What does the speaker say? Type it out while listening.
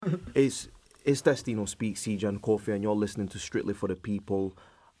it's Destino Speaks, CJ and Kofi, and you're listening to Strictly for the People.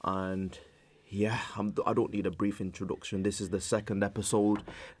 And yeah, I don't need a brief introduction. This is the second episode.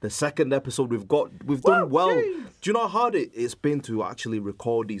 The second episode we've done well. Geez. Do you know how hard it's been to actually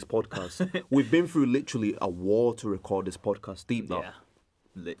record these podcasts? We've been through literally a war to record this podcast. Deep now. Yeah,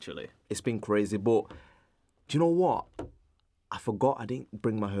 literally. It's been crazy, but do you know what? I forgot I didn't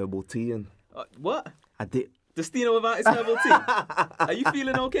bring my herbal tea in. What? I did. Destino without his herbal tea. Are you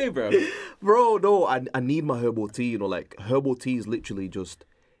feeling okay, bro? Bro, no, I need my herbal tea, you know, like herbal tea is literally just,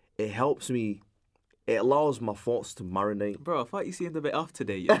 it helps me, it allows my thoughts to marinate. Bro, I thought you seemed a bit off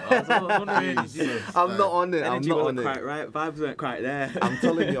today, you know. I was wondering, I'm not on it, I'm energy not on wasn't it. quite right, vibes weren't quite there. I'm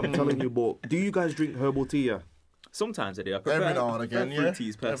telling you, but do you guys drink herbal tea, yeah? Sometimes I do. I prefer, Every now and again, fruit yeah.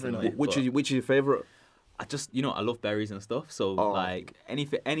 teas Every now personally. and Which but is your favourite? I just, you know, I love berries and stuff. So like any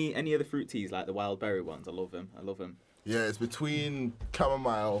of the fruit teas, like the wild berry ones, I love them. Yeah, it's between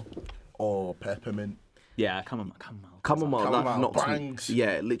chamomile or peppermint. Yeah, chamomile. Chamomile, that Chamomile knocks bangs. me.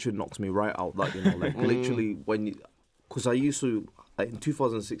 Yeah, it literally knocks me right out. Like, you know, like literally when you, because I used to, like in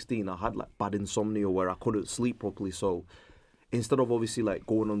 2016, I had like bad insomnia where I couldn't sleep properly. So instead of obviously like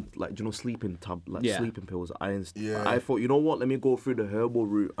going on like, you know, sleeping pills, I thought, you know what, let me go through the herbal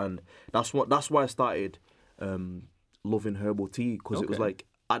route, and that's why I started loving herbal tea, because it was like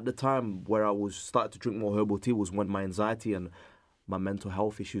at the time where I was starting to drink more herbal tea was when my anxiety and my mental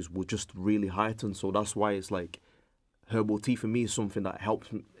health issues were just really heightened. So that's why it's like herbal tea for me is something that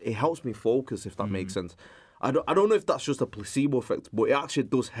helps me focus, if that makes sense. I don't know if that's just a placebo effect, but it actually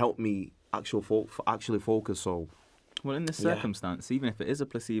does help me actually focus. So Well, in this circumstance, even if it is a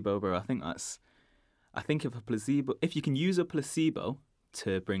placebo, bro, I think if you can use a placebo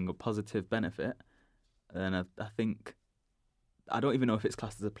to bring a positive benefit, then I think, I don't even know if it's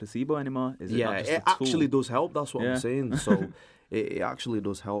classed as a placebo anymore. Is it not just a tool? Actually does help. That's what I'm saying. So it actually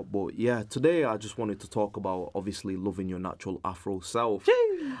does help. But yeah, today I just wanted to talk about obviously loving your natural Afro self.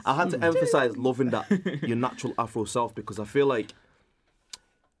 Jeez. I had to emphasize loving your natural Afro self, because I feel like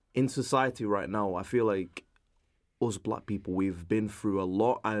in society right now, I feel like us black people, we've been through a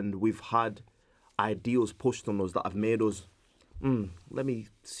lot, and we've had ideals pushed on us that have made us, let me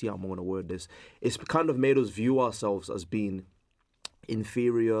see how I'm going to word this. It's kind of made us view ourselves as being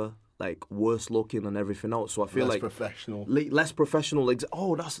inferior, like worse looking and everything else. So I feel less like professional. less professional.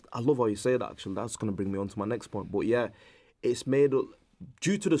 I love how you say that, actually. That's going to bring me on to my next point. But yeah, it's made,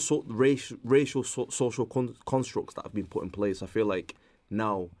 due to the racial social constructs that have been put in place, I feel like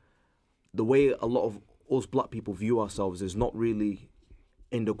now the way a lot of us black people view ourselves is not really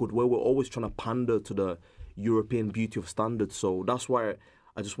in the good way. We're always trying to pander to the European beauty of standards. So that's why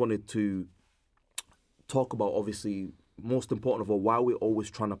I just wanted to talk about, obviously, most important of all, why we're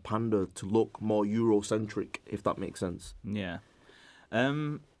always trying to pander to look more Eurocentric, if that makes sense. Yeah.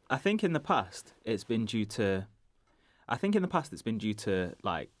 I think in the past it's been due to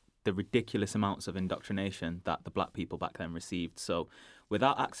like the ridiculous amounts of indoctrination that the black people back then received. So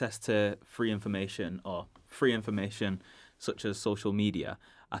without access to free information such as social media,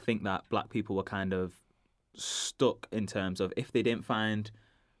 I think that black people were kind of stuck in terms of, if they didn't find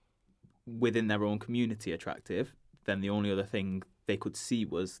within their own community attractive, then the only other thing they could see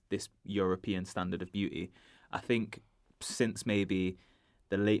was this European standard of beauty. I think since maybe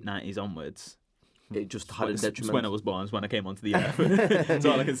the late 90s onwards, It just had a detriment. It's when I was born, it's when I came onto the earth. That's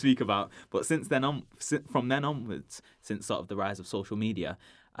all I can speak about. But from then onwards, since sort of the rise of social media,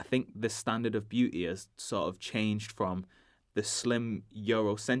 I think the standard of beauty has sort of changed from the slim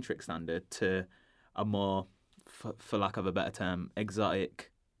Eurocentric standard to a more, for lack of a better term,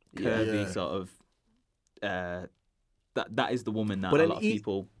 exotic, curvy sort of. That is the woman that a lot of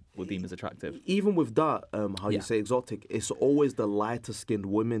people will deem as attractive. Even with that, how you say exotic, it's always the lighter skinned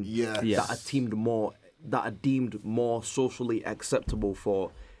women that are deemed more socially acceptable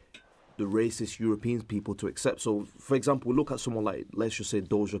for the racist European people to accept. So, for example, look at someone like, let's just say,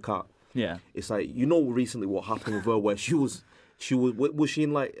 Doja Cat. Yeah, it's like, you know, recently what happened with her, where she was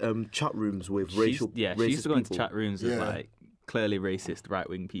in like chat rooms with racist she used to go into people? chat rooms with like clearly racist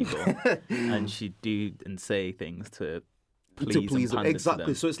right-wing people, and she'd do and say things to please them. Exactly.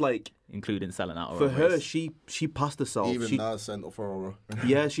 Them, so it's like, including selling out. For her, she passed herself. Even Nas sent up for her.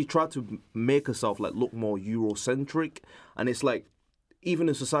 Yeah, she tried to make herself like look more Eurocentric, and it's like, even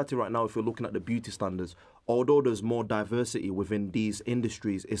in society right now, if you're looking at the beauty standards, although there's more diversity within these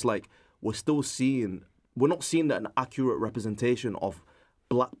industries, it's like we're not seeing an accurate representation of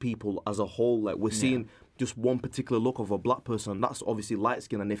black people as a whole. Like, we're seeing just one particular look of a black person. That's obviously light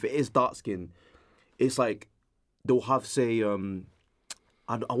skin, and if it is dark skin, it's like they'll have, say, I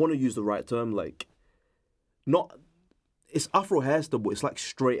want to use the right term, like, not, it's Afro hair still, but it's like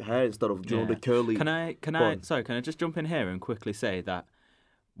straight hair instead of you know the curly. Can I Go on. can I just jump in here and quickly say that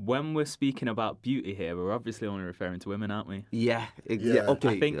when we're speaking about beauty here, we're obviously only referring to women, aren't we? Yeah, Yeah.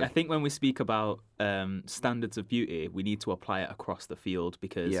 okay. I think when we speak about standards of beauty, we need to apply it across the field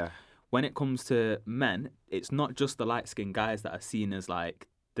because Yeah. when it comes to men, it's not just the light skinned guys that are seen as like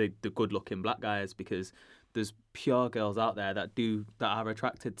the good looking black guys because there's pure girls out there that are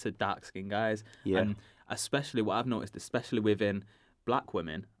attracted to dark skinned guys. Yeah. And especially what I've noticed, especially within black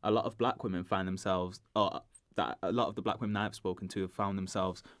women, a lot of black women find themselves that a lot of the black women I've spoken to have found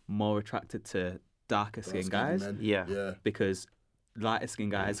themselves more attracted to darker skinned guys Men. Yeah. Yeah. because lighter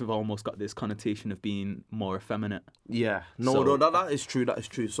skinned guys have almost got this connotation of being more effeminate. Yeah. No, So- no, that is true. That is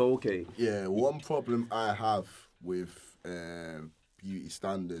true. So okay. Yeah, one problem I have with beauty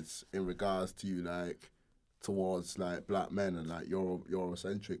standards in regards to like towards like black men and like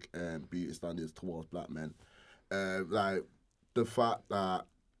Eurocentric beauty standards towards black men, like the fact that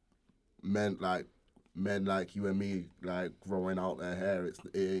men like you and me like growing out their hair, it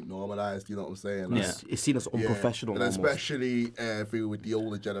ain't normalized. You know what I'm saying? Like, Yeah. It's seen as unprofessional. And almost. especially through with the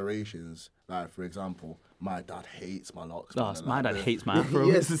older generations. Like for example, my dad hates my locks. Oh, man, and, my like, dad the- hates my afro.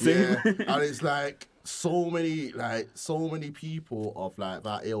 Yes, It's the same. Yeah, and it's like so many people of like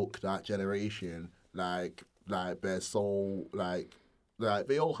that ilk, that generation, like they're so like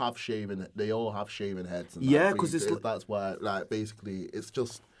they all have shaven heads. And Yeah, that. 'cause it's like- that's why like basically it's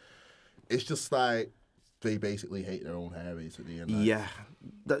just like they basically hate their own hair basically. And, like, Yeah.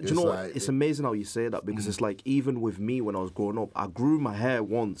 Do you It's know what? like- It's amazing how you say that because it's like even with me when I was growing up, I grew my hair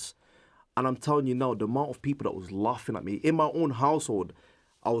once, and I'm telling you now, the amount of people that was laughing at me in my own household,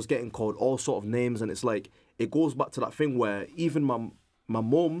 I was getting called all sort of names, and it's like it goes back to that thing where even my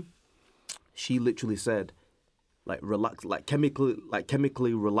mum, she literally said, like relax, like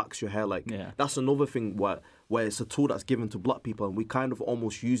chemically relax your hair. Like Yeah. that's another thing where it's a tool that's given to black people, and we kind of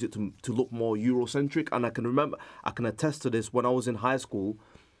almost use it to look more Eurocentric. And I can attest to this. When I was in high school,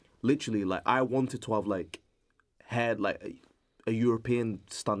 literally, like I wanted to have like hair like a European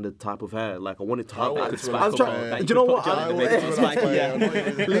standard type of hair. Like I wanted to have I wanted that. to I'm like trying. that. Do you know what? I wanted to put like Johnny that.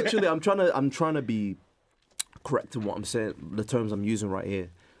 Depp. Yeah. Literally, I'm trying to be correct in what I'm saying, the terms I'm using right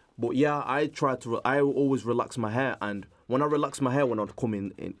here. But yeah, I always relax my hair, and when I relax my hair when I'd come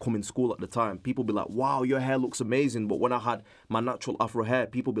in school at the time, people be like, "Wow, your hair looks amazing." But when I had my natural afro hair,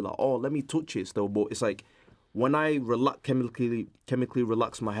 people be like, "Oh, let me touch it still." But it's like when I chemically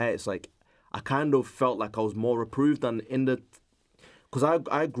relax my hair, it's like I kind of felt like I was more approved than in the, because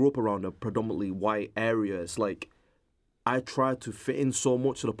I grew up around a predominantly white area. It's like I tried to fit in so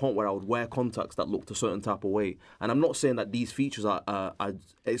much to the point where I would wear contacts that looked a certain type of way. And I'm not saying that these features are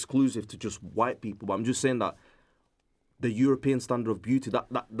exclusive to just white people, but I'm just saying that the European standard of beauty,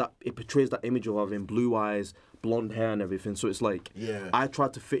 that it portrays that image of having blue eyes, blonde hair and everything. So it's like, Yeah. I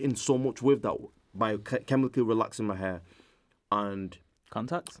tried to fit in so much with that by chemically relaxing my hair. And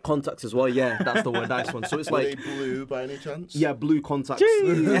Contacts? contacts as well, yeah, that's the word, nice one. So it's Were like, they blue by any chance? yeah, blue contacts.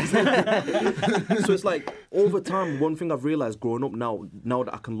 So it's like over time, one thing I've realized growing up now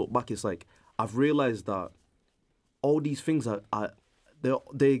that I can look back, it's like I've realized that all these things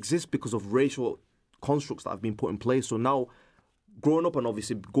they exist because of racial constructs that have been put in place. So now, growing up and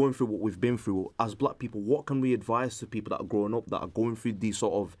obviously going through what we've been through as black people, what can we advise to people that are growing up that are going through these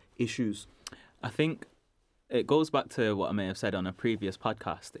sort of issues? I think it goes back to what I may have said on a previous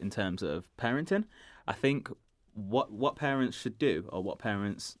podcast in terms of parenting. I think what parents should do, or what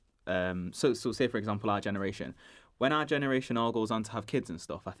parents so say for example our generation, when our generation all goes on to have kids and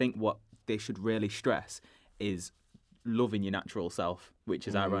stuff, I think what they should really stress is loving your natural self, which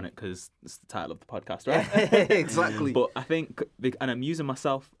is ironic because it's the title of the podcast, right? Exactly. But I think, and I'm using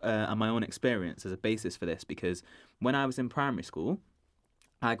myself and my own experience as a basis for this, because when I was in primary school,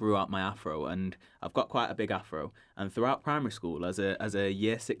 I grew out my afro, and I've got quite a big afro. And throughout primary school, as a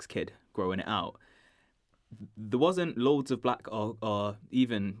year 6 kid growing it out, there wasn't loads of black, or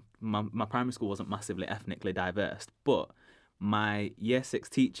even my primary school wasn't massively ethnically diverse, but my year 6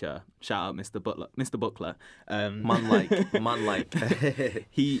 teacher, shout out Mr. Buckler, man like.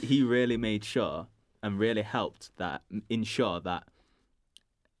 he really made sure and really helped ensure that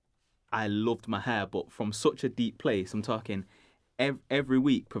I loved my hair, but from such a deep place. I'm talking every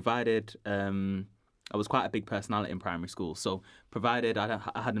week, provided I was quite a big personality in primary school, so provided I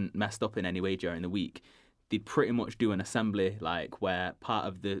hadn't messed up in any way during the week, they'd pretty much do an assembly, like where part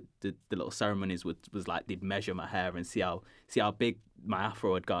of the little ceremonies was like they'd measure my hair and see how big my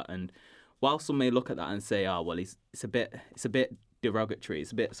afro had got. And while some may look at that and say, oh well, it's a bit derogatory,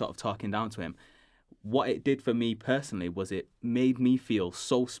 it's a bit sort of talking down to him, what it did for me personally was it made me feel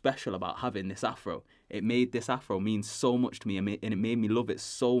so special about having this afro. it made this afro mean so much to me, and it made me love it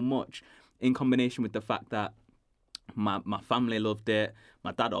so much, in combination with the fact that my family loved it.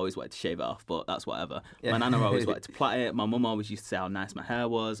 My dad always wanted to shave it off, but that's whatever. My nana always wanted to plait it. My mum always used to say how nice my hair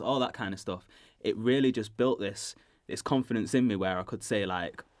was, all that kind of stuff. It really just built this confidence in me where I could say,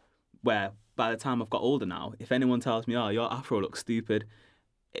 like, where by the time I've got older now, if anyone tells me, oh, your afro looks stupid,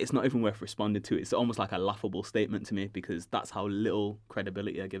 it's not even worth responding to. It's almost like a laughable statement to me, because that's how little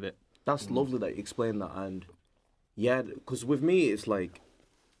credibility I give it. That's lovely that you explained that. And yeah, because with me, it's like,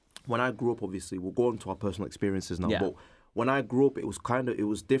 when I grew up, obviously, we'll go into our personal experiences now, but when I grew up, it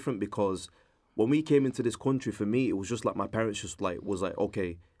was different, because when we came into this country, for me, it was just like my parents just like, was like,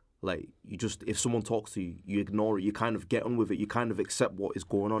 okay, like, you just, if someone talks to you, you ignore it, you kind of get on with it, you kind of accept what is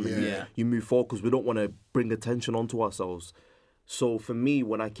going on, and you move forward, because we don't want to bring attention onto ourselves. So for me,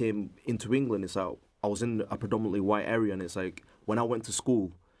 when I came into England, it's like, I was in a predominantly white area, and it's like, when I went to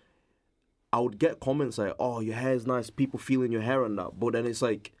school, I would get comments like, oh, your hair is nice, people feeling your hair and that, but then it's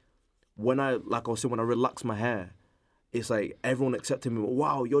like, when I relax my hair, it's like everyone accepted me.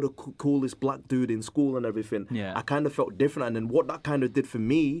 Wow, you're the coolest black dude in school and everything. Yeah. I kind of felt different. And then what that kind of did for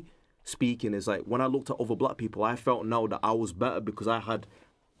me, speaking, is like, when I looked at other black people, I felt now that I was better because I had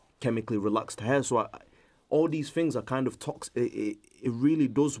chemically relaxed hair. So all these things are kind of toxic. It really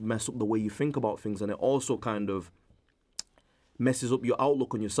does mess up the way you think about things. And it also kind of messes up your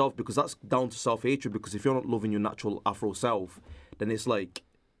outlook on yourself, because that's down to self-hatred. Because if you're not loving your natural afro self, then it's like,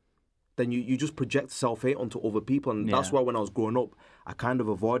 then you just project self-hate onto other people. And that's why when I was growing up, I kind of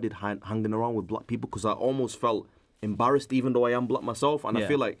avoided hanging around with black people, because I almost felt embarrassed, even though I am black myself. And I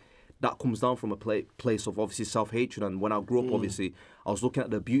feel like that comes down from a place of obviously self-hatred. And when I grew up, obviously, I was looking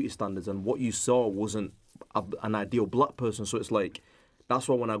at the beauty standards, and what you saw wasn't an ideal black person. So it's like, that's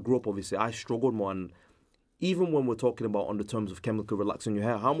why when I grew up, obviously, I struggled more. And even when we're talking about on the terms of chemically relaxing your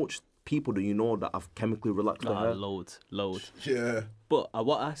hair, how much people do you know that have chemically relaxed their hair? Loads. Yeah. But I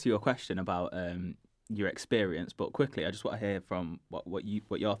want to ask you a question about your experience, but quickly, I just want to hear from what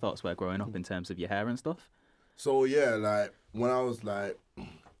your thoughts were growing up in terms of your hair and stuff. So yeah, like when I was like,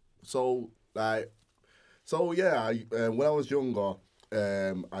 when I was younger,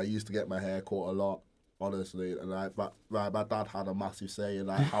 I used to get my hair cut a lot, honestly, and but my dad had a massive say in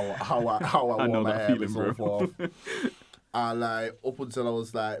like how I wore my hair and so forth. And like up until I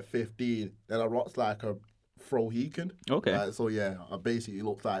was like 15, then I rocked like a frohecan. Okay. So yeah, I basically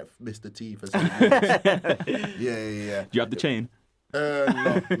looked like Mr. T for some yeah. Do you have the chain?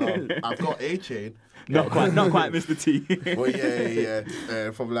 No. I've got a chain. Not quite Mr. T. But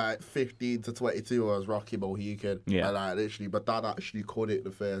yeah. From like 15 to 22, I was rocking Mohican. Yeah. And like literally, but dad actually cut it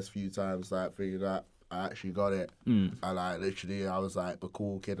the first few times, like figured that I actually got it. And like literally, I was like the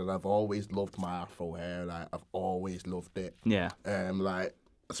cool kid, and I've always loved my afro hair. Like I've always loved it. Yeah. Like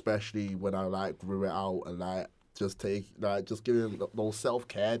especially when I like grew it out and like just giving those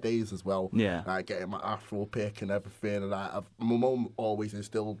self-care days as well. Yeah. Like getting my afro pick and everything. And like my mum always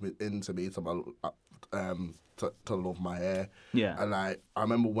instilled into me to love my hair. Yeah. And like I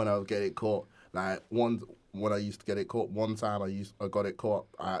remember when I was getting it cut, like when I used to get it cut, one time I got it cut,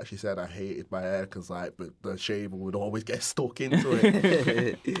 I actually said I hated my hair because like the shaver would always get stuck into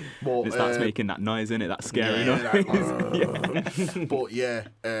it. But, it starts making that noise, innit? That scary noise. Like, but yeah,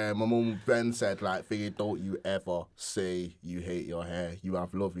 my mum then said like, "Figure, don't you ever say you hate your hair. You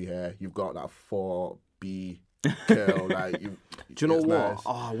have lovely hair. You've got that 4B curl. Like, do you know what? Nice.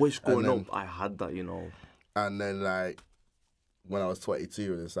 Oh, I wish growing up I had that. You know. And then like when I was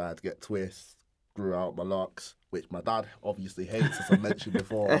 22, I decided to get twists. Grew out my locks, which my dad obviously hates, as I mentioned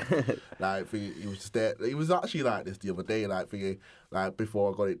before. Like, he was just there. He was actually like this the other day, like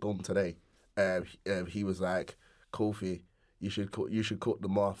before I got it done today. He was like, "Kofi, you should cut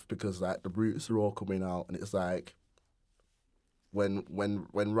them off because like the roots are all coming out." And it's like, when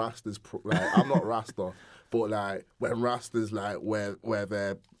Rastas, like I'm not Rasta, but like when Rastas like wear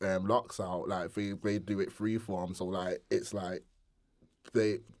their locks out, like they do it freeform, so like it's like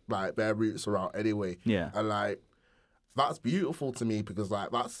their roots are out anyway. Yeah. And like that's beautiful to me because like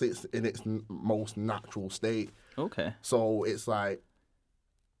that sits in its most natural state. Okay. So it's like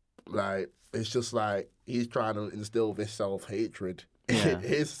it's just like he's trying to instill this self-hatred,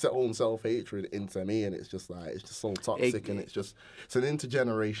 his own self-hatred into me, and it's just so toxic, and it's an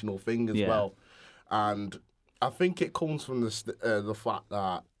intergenerational thing as well. And I think it comes from the fact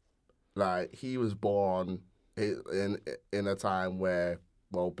that like he was born in a time where,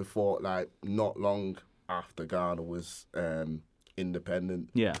 well, before, like, not long after Ghana was independent.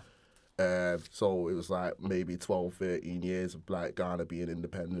 Yeah. So it was, like, maybe 12, 13 years of, like, Ghana being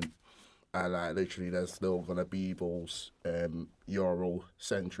independent. And, like, literally there's still going to be those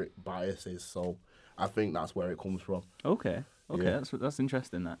Eurocentric biases. So I think that's where it comes from. Okay. Yeah. That's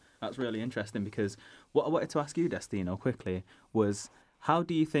interesting. That's really interesting, because what I wanted to ask you, Destino, quickly was, how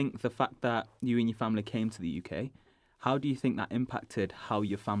do you think the fact that you and your family came to the UK, how do you think that impacted how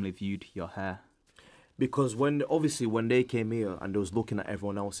your family viewed your hair? Because when they came here and they was looking at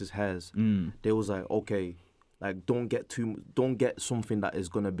everyone else's hairs, they was like, okay, like don't get something that is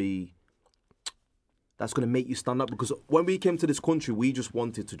gonna be, that's gonna make you stand up. Because when we came to this country, we just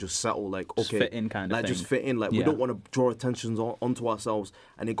wanted to just settle, like, okay, Just fit in kind of like thing. just fit in, like we don't want to draw attention onto ourselves.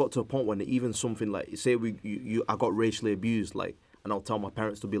 And it got to a point when even something like, say I got racially abused, like, and I'll tell my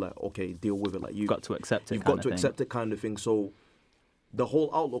parents to be like, okay, deal with it, like You've got to accept it. You've got to accept it, kind of thing. So the whole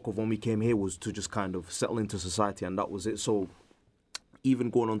outlook of when we came here was to just kind of settle into society, and that was it. So even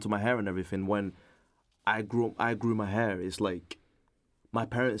going on to my hair and everything, when I grew my hair, it's like my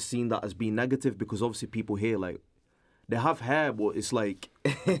parents seen that as being negative, because obviously people here, like, they have hair, but it's like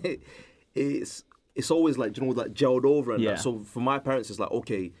it's always like, you know, like gelled over and that. So for my parents, it's like,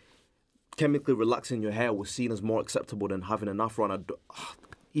 okay, chemically relaxing your hair was seen as more acceptable than having an afro, and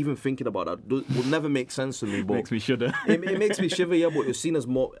even thinking about that would never make sense to me. But makes me shudder. it makes me shiver, yeah. But it's seen as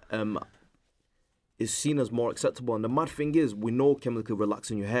more acceptable. And the mad thing is, we know chemically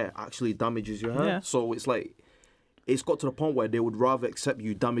relaxing your hair actually damages your hair. Yeah. So it's like, it's got to the point where they would rather accept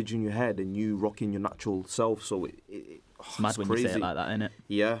you damaging your hair than you rocking your natural self. So it's mad when crazy. you say it like that, isn't it?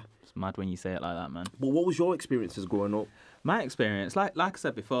 Yeah. It's mad when you say it like that, man. But what was your experiences growing up? My experience, like I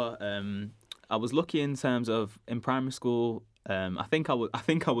said before, I was lucky in terms of in primary school. I think I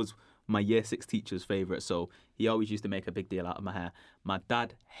was my year 6 teacher's favourite, so he always used to make a big deal out of my hair. My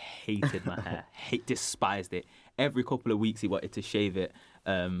dad hated my hair, despised it. Every couple of weeks he wanted to shave it,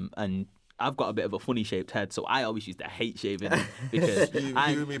 and I've got a bit of a funny shaped head, so I always used to hate shaving it, because You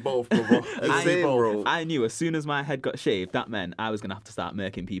and me both, brother. I knew as soon as my head got shaved, that meant I was going to have to start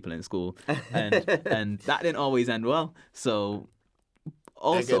murking people in school, and that didn't always end well. So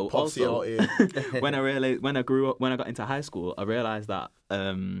also when I grew up, when I got into high school, I realised that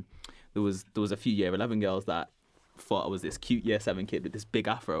there was a few year 11 girls that thought I was this cute year 7 kid with this big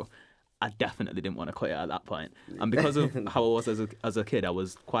afro. I definitely didn't want to quit it at that point. And because of how I was as a kid, I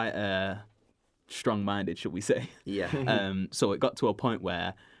was quite strong-minded, should we say. Yeah. So it got to a point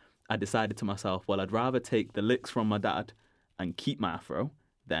where I decided to myself, well, I'd rather take the licks from my dad and keep my afro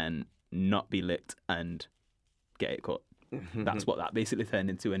than not be licked and get it cut. That's what that basically turned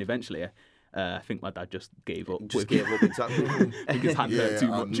into. And eventually, I think my dad just gave up. Exactly. His hand hurt too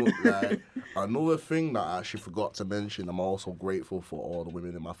much. Another thing that I actually forgot to mention, I'm also grateful for all the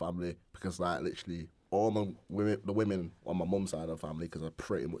women in my family, because like literally all the women on my mum's side of the family, because I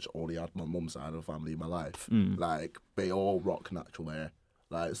pretty much only had my mum's side of the family in my life, like they all rock natural hair.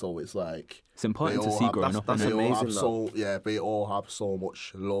 Like, so it's like, it's important to see growing up. That's amazing. They all have so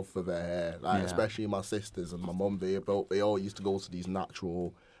much love for their hair. Like, especially my sisters and my mum. They all used to go to these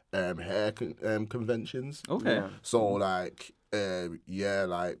natural hair conventions. Okay. Yeah. So like,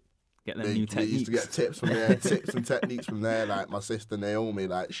 like, get them new techniques. They used to get tips from there, tips and techniques from there. Like my sister Naomi,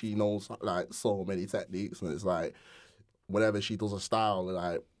 like she knows like so many techniques, and it's like whenever she does a style,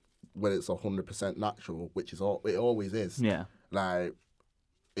 like when it's 100% natural, which is it always is. Yeah. Like,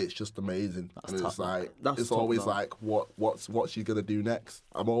 it's just amazing. That's and tough. it's like, That's it's tough, always though. like what's she's gonna do next.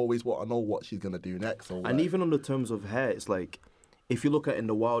 I'm always want to know what she's gonna do next. So, And like, even on the terms of hair, it's like, if you look at in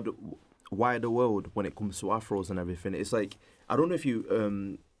the wider world when it comes to afros and everything, it's like, I don't know if you've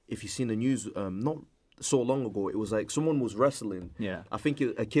seen the news not so long ago. It was like someone was wrestling. Yeah. I think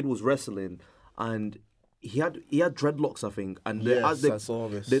a kid was wrestling, and he had dreadlocks, I think, and yes, I saw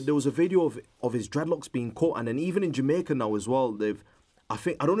this. there was a video of his dreadlocks being cut, and then even in Jamaica now as well, I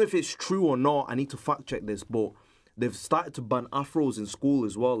don't know if it's true or not. I need to fact check this, but they've started to ban afros in school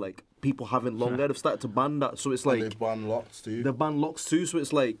as well. Like, people having long hair, they've started to ban that. So it's like, they've banned locks too. they ban locks too. So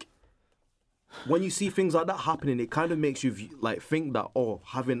it's like, when you see things like that happening, it kind of makes you like think that, oh,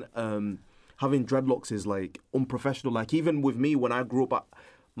 having dreadlocks is like unprofessional. Like, even with me, when I grew up,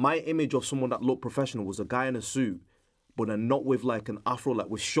 my image of someone that looked professional was a guy in a suit, but then not with like an afro, like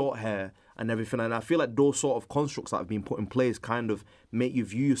with short hair and everything. And I feel like those sort of constructs that have been put in place kind of make you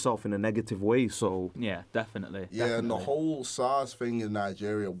view yourself in a negative way. So Yeah, definitely. Yeah, and the whole SARS thing in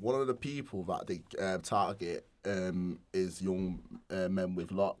Nigeria, one of the people that they target is young men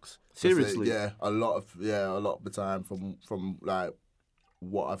with locks. Seriously? A lot of the time from like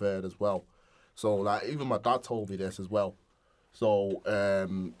what I've heard as well. So like even my dad told me this as well.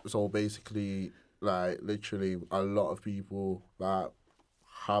 So basically, like literally a lot of people that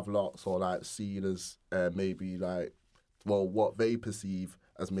have locks or like seen as maybe like, well, what they perceive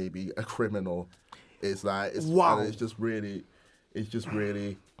as maybe a criminal is like, Wow. and it's just really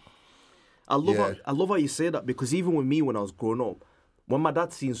I love Yeah. I love how you say that, because even with me when I was growing up, when my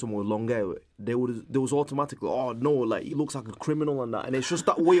dad seen someone with long hair, there was automatically, oh no, like he looks like a criminal and that, and it's just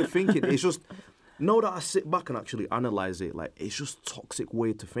that way of thinking. It's just now that I sit back and actually analyze it, like it's just toxic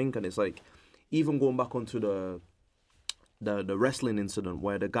way to think, and it's like even going back onto the wrestling incident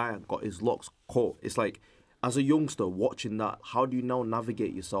where the guy got his locks caught. It's like as a youngster watching that, how do you now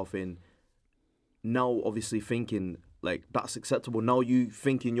navigate yourself in? Now obviously thinking like that's acceptable. Now you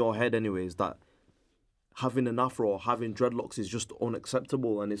think in your head anyways that having an afro or having dreadlocks is just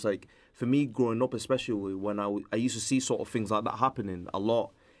unacceptable. And it's like, for me growing up, especially when I used to see sort of things like that happening a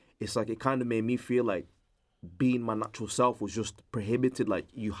lot, it's like it kind of made me feel like being my natural self was just prohibited. Like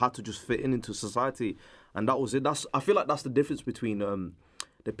you had to just fit into society, and that was it. I feel like that's the difference between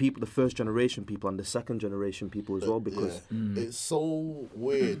the people, the first generation people and the second generation people as well, because it's so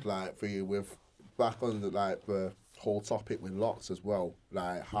weird, like for you with back on the whole topic with locks as well,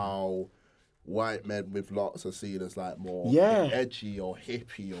 like how white men with locks are seen as like more edgy or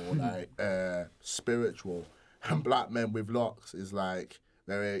hippie or like spiritual, and black men with locks is like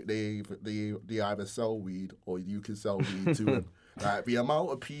they either sell weed or you can sell weed to them. Like the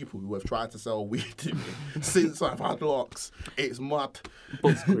amount of people who have tried to sell weed to me since I've had locks, it's mad.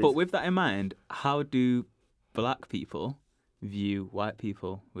 But with that in mind, how do black people view white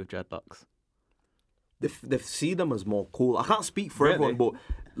people with dreadlocks? they see them as more cool. I can't speak for Really? everyone, but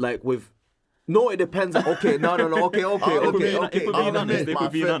like with. No, it depends. Okay, no. Okay. If we're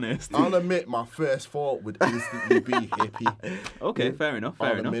being honest. I'll admit my first thought would instantly be hippie. Okay, fair enough.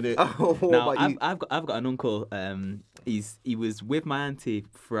 I'll admit it. Now, I've got an uncle. He was with my auntie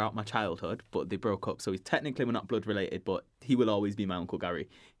throughout my childhood, but they broke up. So he's technically we're not blood related, but he will always be my Uncle Gary.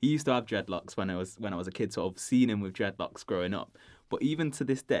 He used to have dreadlocks when I was a kid, so I've seen him with dreadlocks growing up. But even to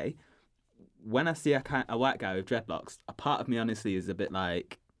this day, when I see a white guy with dreadlocks, a part of me honestly is a bit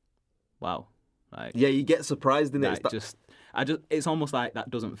like, wow. Like, yeah, you get surprised in it. Like, it's almost like that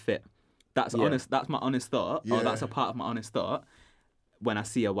doesn't fit. That's honest. That's my honest thought, or that's a part of my honest thought when I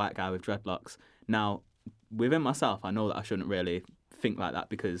see a white guy with dreadlocks. Now, within myself, I know that I shouldn't really think like that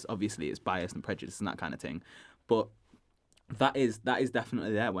because obviously it's bias and prejudice and that kind of thing. But that is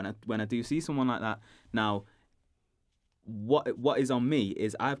definitely there when I do see someone like that. Now, what is on me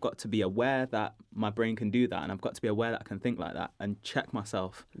is I've got to be aware that my brain can do that, and I've got to be aware that I can think like that, and check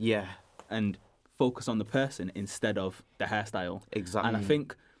myself. Yeah. And focus on the person instead of the hairstyle. Exactly. And I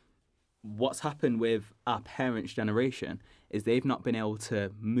think what's happened with our parents' generation is they've not been able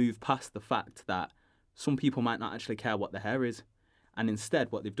to move past the fact that some people might not actually care what their hair is. And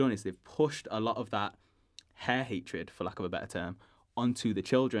instead, what they've done is they've pushed a lot of that hair hatred, for lack of a better term, onto the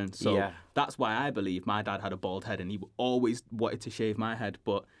children. So that's why I believe my dad had a bald head and he always wanted to shave my head,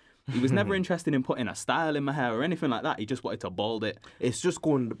 but he was never interested in putting a style in my hair or anything like that. He just wanted to bald it. It's just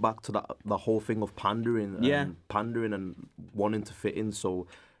going back to the whole thing of pandering and wanting to fit in. So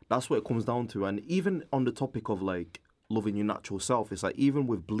that's what it comes down to. And even on the topic of like loving your natural self, it's like even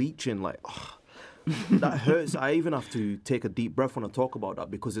with bleaching, like that hurts. I even have to take a deep breath when I talk about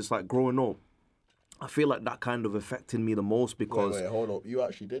that, because it's like growing up, I feel like that kind of affected me the most because... Wait, hold up. You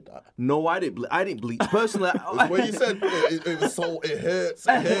actually did that? No, I didn't bleach. Personally... When you said it was so... It hurts.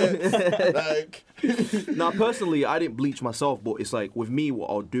 Like... Now, personally, I didn't bleach myself, but it's like, with me,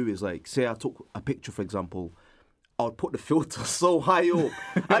 what I'll do is like, say I took a picture, for example, I'll put the filter so high up.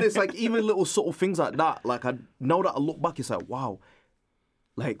 And it's like, even little subtle things like that, like, now that I look back, it's like, wow.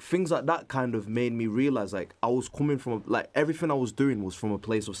 Like, things like that kind of made me realise, like, I was coming from... Like, everything I was doing was from a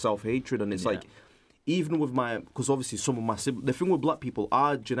place of self-hatred, and it's like... Even with because obviously some of my siblings, the thing with black people,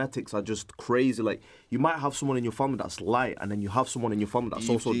 our genetics are just crazy. Like, you might have someone in your family that's light, and then you have someone in your family that's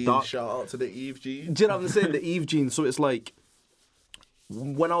also dark. Shout out to the Eve gene. Do you know what I'm saying? The Eve gene. So it's like,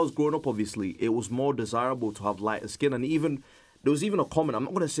 when I was growing up, obviously, it was more desirable to have lighter skin. And there was even a comment, I'm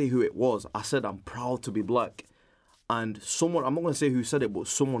not going to say who it was. I said, I'm proud to be black. And someone, I'm not going to say who said it, but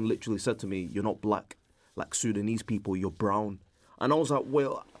someone literally said to me, you're not black like Sudanese people, you're brown. And I was like,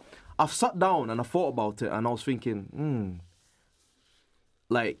 well... I've sat down and I thought about it and I was thinking,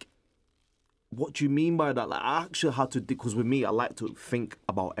 like, what do you mean by that? Like, I actually had to, because with me, I like to think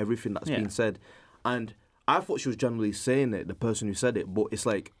about everything that's been said. And I thought she was generally saying it, the person who said it, but it's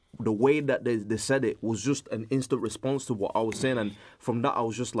like, the way that they said it was just an instant response to what I was saying. And from that, I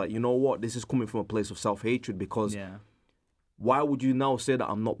was just like, you know what? This is coming from a place of self-hatred, because why would you now say that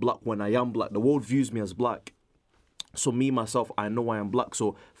I'm not black when I am black? The world views me as black. So me, myself, I know I am black.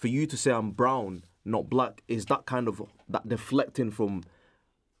 So for you to say I'm brown, not black, is that kind of, that deflecting from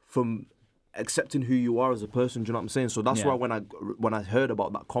accepting who you are as a person, do you know what I'm saying? So that's why when I heard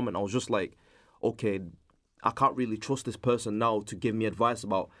about that comment, I was just like, okay, I can't really trust this person now to give me advice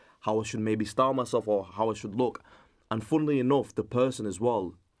about how I should maybe style myself or how I should look. And funnily enough, the person as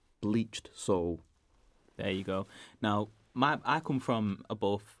well bleached. So there you go. Now, I come from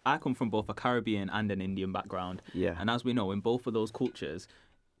both a Caribbean and an Indian background. Yeah. And as we know, in both of those cultures,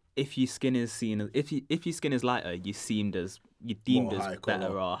 if your skin is seen as if your skin is lighter, you're deemed as high better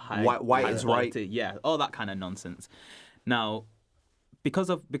colour. or high. White high is quality. Yeah, all that kind of nonsense. Now, because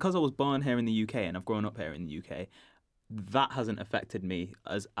I was born here in the UK and I've grown up here in the UK, that hasn't affected me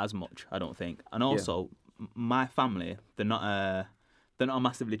as much, I don't think. And also, my family, they're not a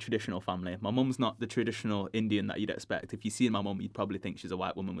massively traditional family. My mum's not the traditional Indian that you'd expect. If you see my mum, you'd probably think she's a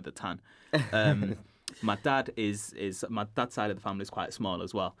white woman with a tan. My dad's side of the family is quite small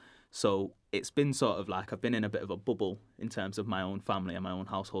as well. So it's been sort of like I've been in a bit of a bubble in terms of my own family and my own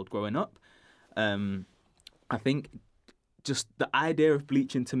household growing up. I think just the idea of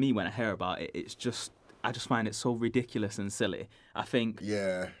bleaching to me when I hear about it, I just find it so ridiculous and silly. I think.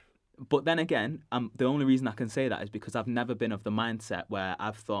 Yeah. But then again, the only reason I can say that is because I've never been of the mindset where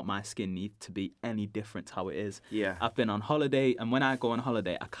I've thought my skin needs to be any different to how it is. Yeah. I've been on holiday, and when I go on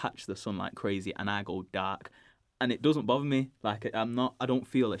holiday, I catch the sun like crazy, and I go dark, and it doesn't bother me. Like I don't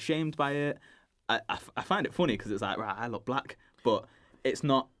feel ashamed by it. I find it funny because it's like, right, I look black, but it's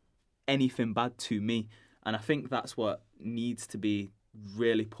not anything bad to me, and I think that's what needs to be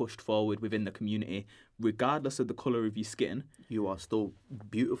really pushed forward within the community, regardless of the colour of your skin. You are still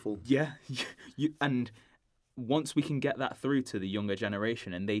beautiful. Yeah, and once we can get that through to the younger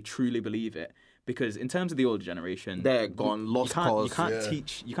generation and they truly believe it, because in terms of the older generation, They're gone, lost cause.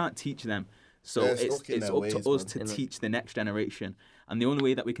 You can't teach them. So They're it's stuck in up their ways, to us man. to teach the next generation, and the only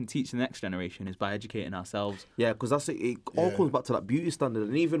way that we can teach the next generation is by educating ourselves. Yeah, because that's it. It all comes back to that beauty standard.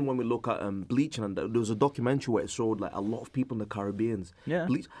 And even when we look at bleaching, and there was a documentary where it showed like a lot of people in the Caribbeans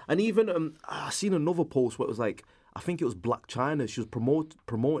bleach. And even I seen another post where it was like, I think it was Black China. She was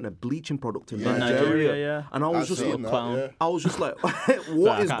promoting a bleaching product in Nigeria. Yeah. And I was I've just seen like, that, yeah. I was just like,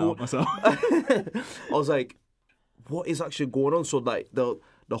 what is going? Myself. I was like, what is actually going on? So like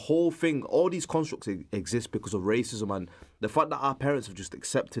the whole thing, all these constructs exist because of racism, and the fact that our parents have just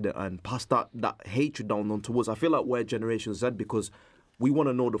accepted it and passed that hatred down onto us. I feel like we're Generation Z because we want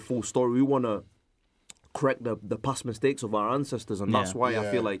to know the full story. We want to correct the past mistakes of our ancestors, and that's why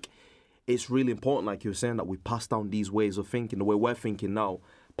I feel like it's really important, like you were saying, that we pass down these ways of thinking, the way we're thinking now,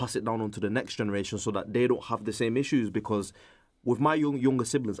 pass it down onto the next generation so that they don't have the same issues. Because with my younger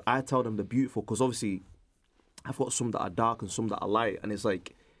siblings, I tell them they're beautiful because obviously I've got some that are dark and some that are light, and it's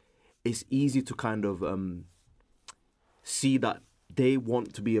like, it's easy to kind of see that they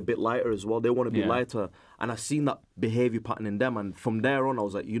want to be a bit lighter as well. They want to be lighter. And I've seen that behavior pattern in them. And from there on, I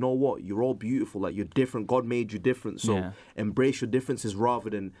was like, you know what? You're all beautiful. Like, you're different. God made you different. So embrace your differences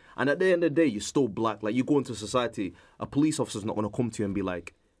rather than... And at the end of the day, you're still black. Like, you go into society, a police officer's not going to come to you and be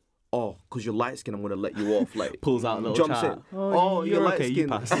like, oh, because you're light skinned, I'm going to let you off. Like, pulls out a little chat. Oh, you're light okay, you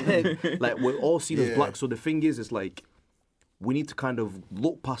skinned. passed. Like, we're all seen as black. So the thing is, it's like, we need to kind of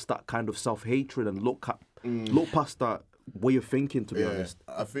look past that kind of self-hatred and look past that way of thinking, to be honest.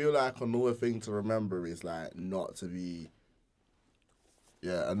 I feel like another thing to remember is like not to be...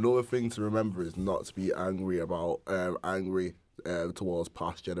 another thing to remember is not to be angry towards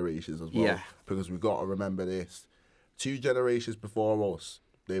past generations as well. Yeah. Because we've got to remember this. 2 generations before us,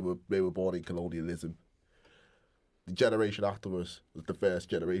 they were born in colonialism. The generation after us was the first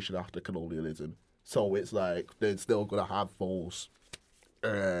generation after colonialism. So it's like they're still gonna have those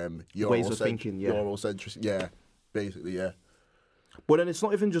ways of thinking, Eurocentric, basically. But then it's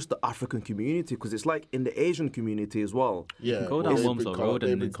not even just the African community, because it's like in the Asian community as well. Yeah, Go down they've been Wormslow Road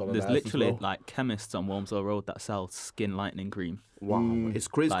and there's colonised literally as well. like chemists on Wormslow Road that sell skin lightening cream. Wow, it's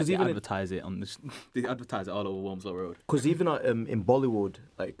crazy Like because they even advertise it they advertise it all over Wormslow Road. because even in Bollywood,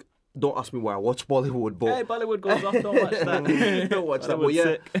 like, don't ask me why I watch Bollywood, but Hey, Bollywood goes off. Don't watch that. don't watch that. But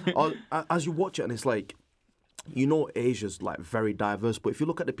yeah, as you watch it, and it's like, you know, Asia's like very diverse. But if you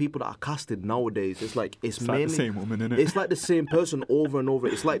look at the people that are casted nowadays, it's like it's mainly like the same woman, innit? It's like the same person over and over.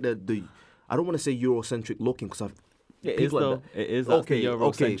 It's like the I don't want to say Eurocentric looking because It is though. It is. That's the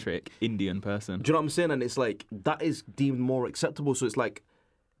Eurocentric Indian person. Do you know what I'm saying? And it's like that is deemed more acceptable. So it's like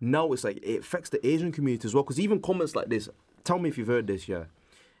now it's like it affects the Asian community as well. Because even comments like this, tell me if you've heard this, yeah.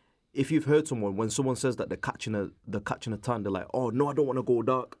 If you've heard someone, when someone says that they're catching a tan, they're like, oh no, I don't want to go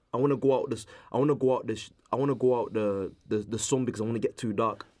dark. I want to go out the sun because I want to get too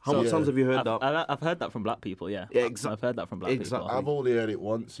dark. How many times have you heard that? I've heard that from black people. Yeah, I've heard that from black people. I've only heard it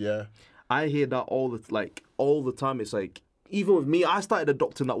once. Yeah, I hear that all the time. It's like, even with me, I started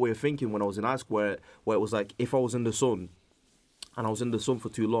adopting that way of thinking when I was in high school, where it was like, if I was in the sun, and I was in the sun for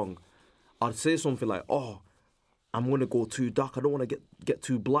too long, I'd say something like, oh, I'm gonna go too dark. I don't want to get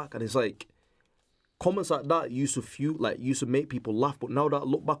too black. And it's like comments like that used to make people laugh. But now that I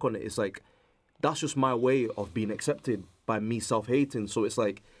look back on it, it's like that's just my way of being accepted by me self-hating. So it's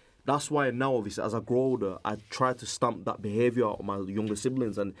like that's why now, obviously, as I grow older, I try to stamp that behavior out on my younger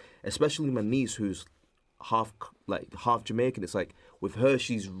siblings, and especially my niece, who's half Jamaican. It's like with her,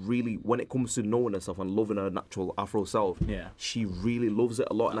 she's really, when it comes to knowing herself and loving her natural Afro self, she really loves it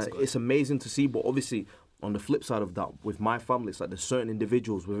a lot. That's and it's amazing to see. But obviously, on the flip side of that, with my family, it's like there's certain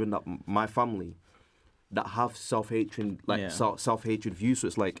individuals within that my family that have self-hatred, self-hatred views. So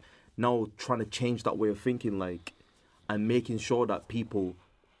it's like now trying to change that way of thinking, like, and making sure that people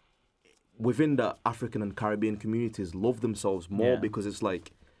within the African and Caribbean communities love themselves more, because it's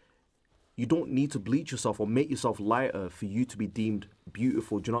like you don't need to bleach yourself or make yourself lighter for you to be deemed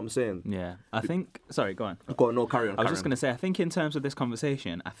beautiful. Do you know what I'm saying? Yeah. I think... Sorry, go on. Go on, no, carry on. I was just going to say, I think in terms of this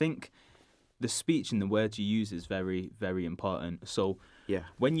conversation, I think the speech and the words you use is very, very important. So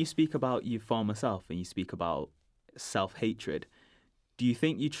when you speak about your former self and you speak about self-hatred, do you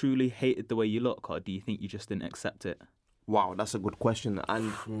think you truly hated the way you look, or do you think you just didn't accept it? Wow, that's a good question.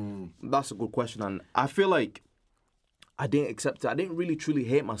 And that's a good question. And I feel like I didn't accept it. I didn't really truly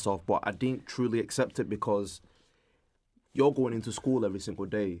hate myself, but I didn't truly accept it because you're going into school every single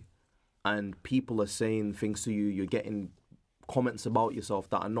day and people are saying things to you. You're getting comments about yourself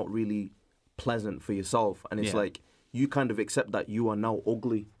that are not really pleasant for yourself. And it's like you kind of accept that you are now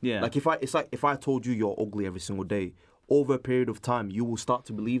ugly. Yeah. Like if I told you you're ugly every single day, over a period of time, you will start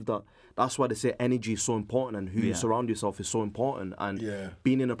to believe that. That's why they say energy is so important and who you surround yourself is so important. And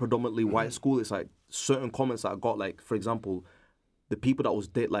being in a predominantly white school, it's like certain comments that I got, like, for example, the people that was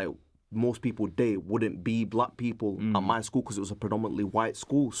like most people date wouldn't be black people at my school because it was a predominantly white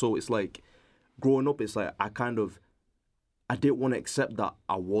school. So it's like, growing up, it's like I didn't want to accept that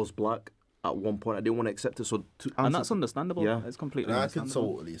I was black at one point. I didn't want to accept it. And that's understandable. Yeah. It's completely understandable. I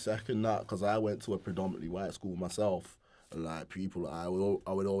can totally second that because I went to a predominantly white school myself. And like people, I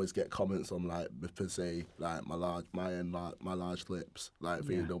would always get comments on like per se like my large lips, like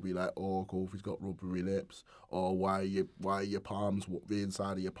they'll be like, oh, Kofi's got rubbery lips, or why are your palms, the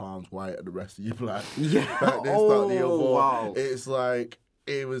inside of your palms white and the rest of you black? Yeah. Like this, that, the other. Wow. It's like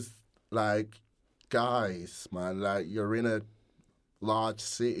it was like, guys, man, like you're in a large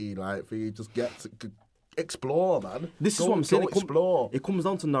city, like for you just get to explore, man. This is what I'm saying. It comes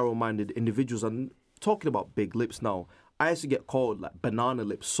down to narrow-minded individuals. And talking about big lips now, I used to get called like banana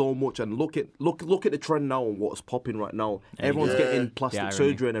lips so much, and look at the trend now and what's popping right now. Everyone's getting plastic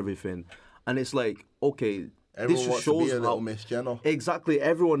surgery and everything, and it's like, okay, everyone this just wants shows to be a how little Miss Jenner. Exactly.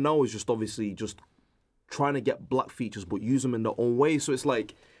 Everyone now is just obviously just trying to get black features, but use them in their own way. So it's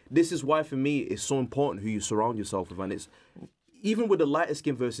like, this is why for me it's so important who you surround yourself with, and it's even with the lighter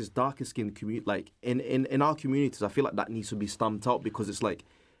skin versus darker skin community. Like in our communities, I feel like that needs to be stamped out because it's like,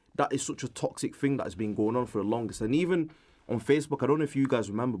 that is such a toxic thing that has been going on for the longest. And even on Facebook, I don't know if you guys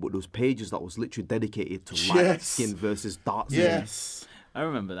remember, but those pages that was literally dedicated to light skin versus dark skin. Yes. I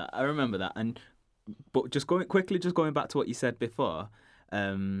remember that. But just going back to what you said before,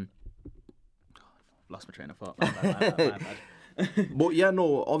 lost my train of thought. My bad. But yeah,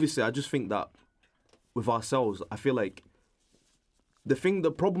 no, obviously, I just think that with ourselves, I feel like the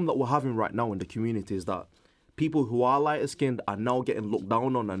problem that we're having right now in the community is that people who are lighter skinned are now getting looked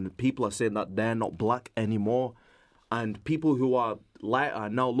down on, and people are saying that they're not black anymore. And people who are lighter are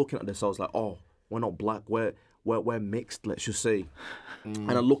now looking at themselves like, oh, we're not black, we're mixed, let's just say.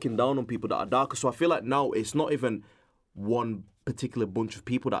 And are looking down on people that are darker. So I feel like now it's not even one particular bunch of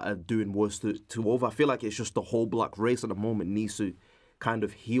people that are doing worse to over. I feel like it's just the whole black race at the moment needs to kind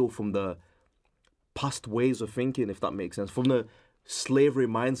of heal from the past ways of thinking, if that makes sense. From the slavery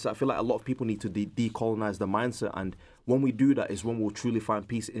mindset, I feel like a lot of people need to decolonize the mindset, and when we do that is when we'll truly find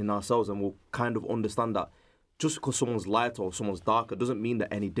peace in ourselves, and we'll kind of understand that just because someone's lighter or someone's darker doesn't mean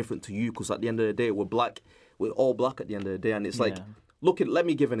they're any different to you, because at the end of the day, we're all black at the end of the day. And it's like, let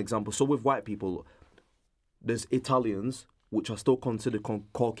me give an example. So with white people, there's Italians, which are still considered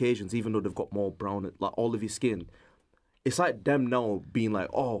Caucasians, even though they've got more brown, like olive skin. It's like them now being like,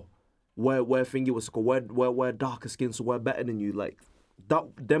 oh, we're darker skin, so we're better than you. Like that,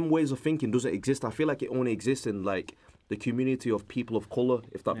 them ways of thinking doesn't exist. I feel like it only exists in like the community of people of color,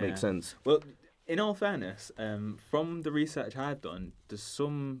 if that makes sense. Well, in all fairness, from the research I've done, there's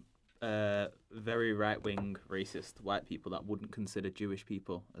some very right-wing racist white people that wouldn't consider Jewish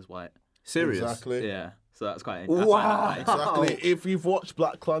people as white. Serious? Exactly. Yeah. So that's quite wow. Exactly. If you've watched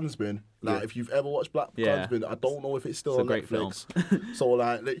Black Klansman, if you've ever watched Black Klansman, I don't know if it's still on Netflix. So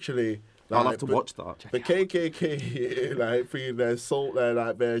like literally, I'll have to watch that. The KKK, like, freeing their soul,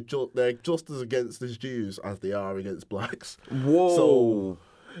 they're just as against the Jews as they are against blacks. Whoa. So,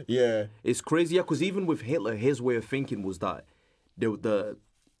 yeah. It's crazy, yeah, because even with Hitler, his way of thinking was that the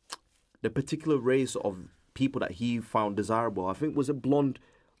particular race of people that he found desirable, I think, was it blonde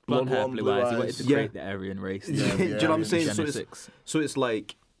hair, blue eyes. He wanted to Yeah. create the Aryan race. Do you know what I'm saying? Genetics. So it's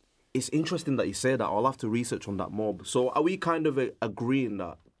like, it's interesting that you say that. I'll have to research on that more. So are we kind of agreeing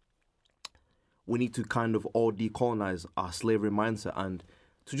that we need to kind of all decolonize our slavery mindset and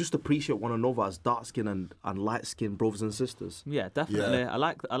to just appreciate one another as dark skin and light skinned brothers and sisters? Yeah, definitely. Yeah. I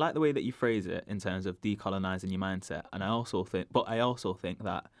like the way that you phrase it in terms of decolonizing your mindset, and I also think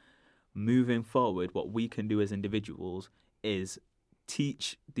that moving forward, what we can do as individuals is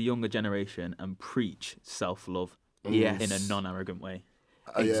teach the younger generation and preach self-love Yes. in a non-arrogant way.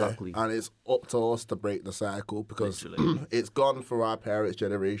 Exactly. Yeah. And it's up to us to break the cycle because Literally. it's gone for our parents'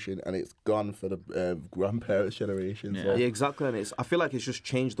 generation and it's gone for the grandparents' generation. Yeah. So. Yeah, exactly. And I feel like it's just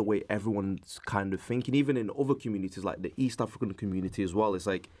changed the way everyone's kind of thinking, even in other communities, like the East African community as well. It's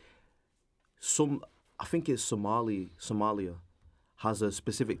like I think it's Somalia has a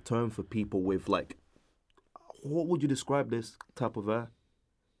specific term for people with, like, what would you describe this type of hair?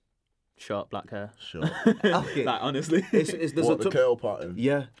 Short black hair. Sure. Okay. Like, honestly. There's What, a the term- curl pattern?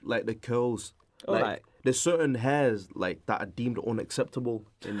 Yeah, like the curls. Oh, Like, right. there's certain hairs like that are deemed unacceptable.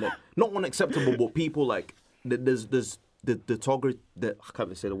 Not unacceptable, but people like there's the I can't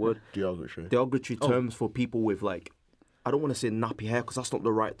even say the word. Geography. Derogatory terms for people with, like, I don't want to say nappy hair because that's not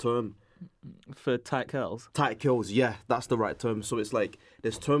the right term. For tight curls. Tight curls, yeah, that's the right term. So it's like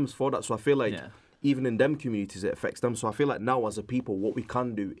there's terms for that. So I feel like Yeah. even in them communities it affects them. So I feel like now as a people, what we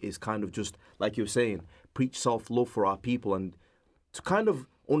can do is kind of just, like you were saying, preach self-love for our people and to kind of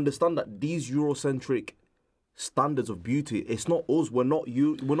understand that these Eurocentric standards of beauty, it's not us. We're not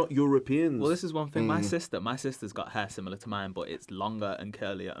Europeans. Well, this is one thing. My sister's got hair similar to mine, but it's longer and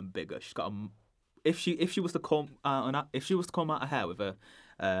curlier and bigger. She's got if she was to comb out her hair with a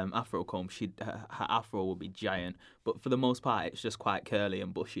afro comb, her afro would be giant. But for the most part, it's just quite curly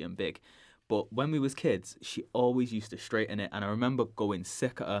and bushy and big. But when we was kids, she always used to straighten it, and I remember going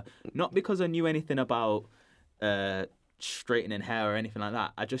sick at her, not because I knew anything about straightening hair or anything like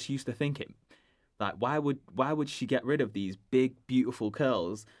that. I just used to think it, like, why would she get rid of these big, beautiful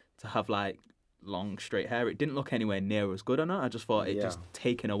curls to have, like, long, straight hair? It didn't look anywhere near as good on her. I just thought it just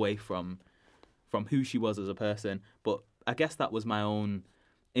taken away from who she was as a person. But I guess that was my own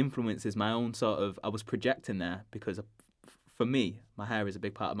influences, my own sort of, I was projecting there because for me, my hair is a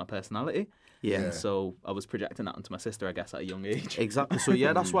big part of my personality. Yeah. And so I was projecting that onto my sister, I guess, at a young age. Exactly. So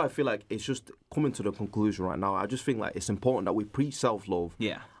yeah, that's why I feel like it's just coming to the conclusion right now. I just think like it's important that we preach self-love.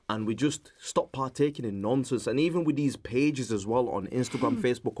 Yeah. And we just stop partaking in nonsense. And even with these pages as well on Instagram,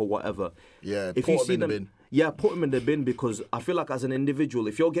 Facebook or whatever. Yeah, if put you them see in the them, bin. Yeah, put them in the bin because I feel like as an individual,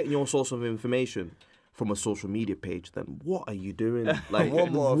 if you're getting your source of information from a social media page, then what are you doing? Like,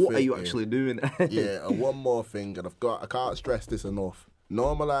 One more what are thing, you yeah. actually doing? Yeah, and one more thing, and I can't stress this enough.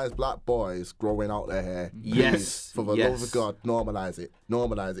 Normalise black boys growing out their hair. Please. Yes, For the love of God, normalise it.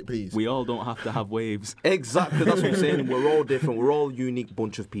 Normalise it, please. We all don't have to have waves. Exactly, that's what I'm saying. We're all different. We're all unique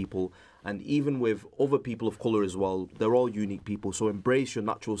bunch of people. And even with other people of colour as well, they're all unique people. So embrace your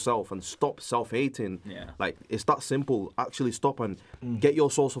natural self and stop self-hating. Yeah. Like, it's that simple. Actually stop and get your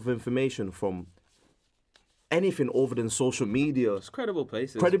source of information from anything other than social media. It's credible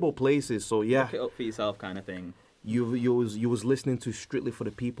places. Credible places. So yeah, Look it up for yourself kind of thing. you was listening to Strictly for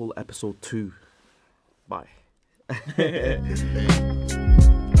the People, episode 2. Bye.